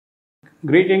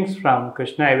Greetings from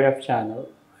Krishna IVF channel,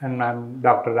 and I'm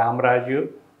Dr. Rama Raju,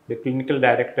 the Clinical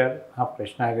Director of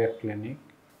Krishna IVF Clinic.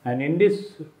 And in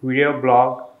this video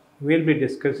blog, we'll be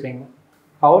discussing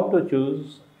how to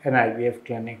choose an IVF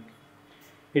clinic.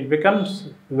 It becomes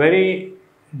very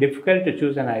difficult to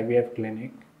choose an IVF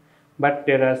clinic, but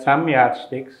there are some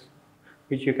yardsticks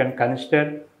which you can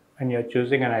consider when you're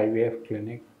choosing an IVF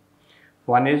clinic.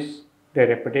 One is the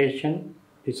reputation,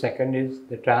 the second is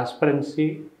the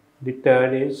transparency, the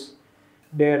third is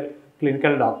their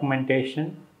clinical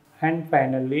documentation, and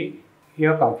finally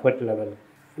your comfort level.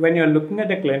 When you're looking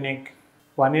at a clinic,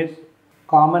 one is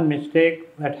common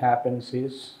mistake that happens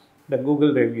is the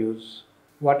Google reviews.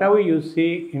 Whatever you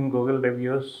see in Google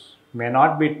reviews may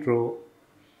not be true,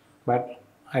 but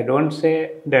I don't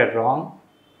say they're wrong,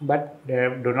 but they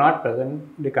do not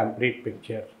present the complete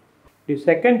picture. The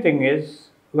second thing is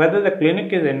whether the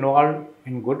clinic is involved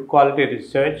in good quality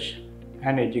research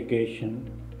and education.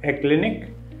 A clinic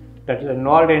that is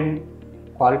involved in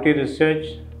quality research,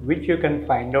 which you can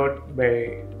find out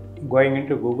by going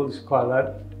into Google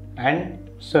Scholar and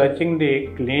searching the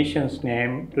clinician's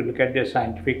name to look at their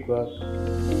scientific work.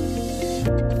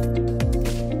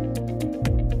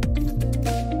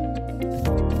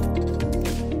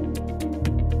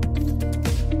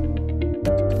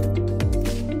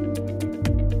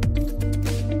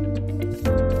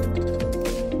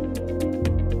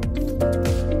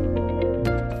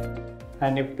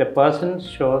 And if the person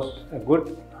shows a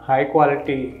good high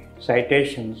quality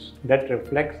citations that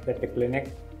reflects that the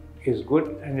clinic is good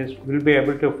and will be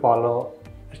able to follow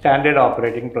standard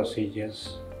operating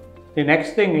procedures. The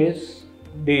next thing is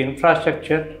the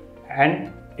infrastructure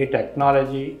and the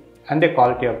technology and the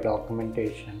quality of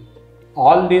documentation.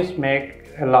 All these make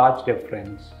a large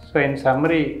difference. So in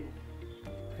summary,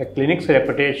 a clinic's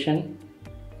reputation,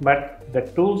 but the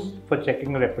tools for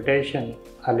checking reputation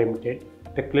are limited.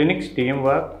 The clinic's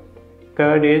teamwork.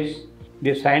 Third is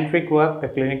the scientific work the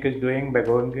clinic is doing by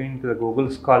going into the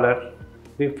Google Scholar.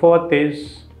 The fourth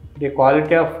is the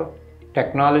quality of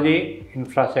technology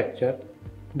infrastructure.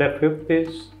 The fifth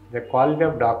is the quality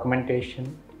of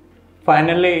documentation.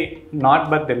 Finally, not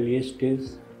but the least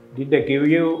is, did they give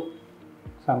you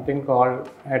something called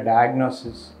a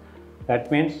diagnosis? That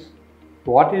means,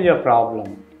 what is your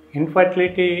problem?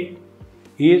 Infertility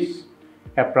is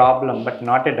a problem but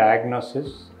not a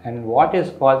diagnosis, and what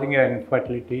is causing your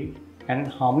infertility and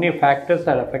how many factors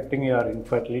are affecting your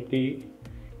infertility.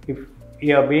 If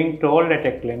you are being told at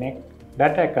a clinic,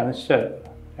 that I consider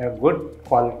a good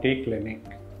quality clinic.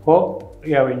 Hope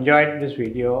you have enjoyed this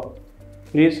video.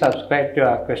 Please subscribe to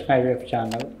our Krishna IVF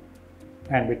channel,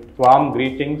 and with warm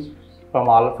greetings from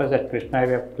all of us at Krishna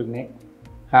IVF Clinic,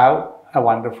 have a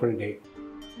wonderful day.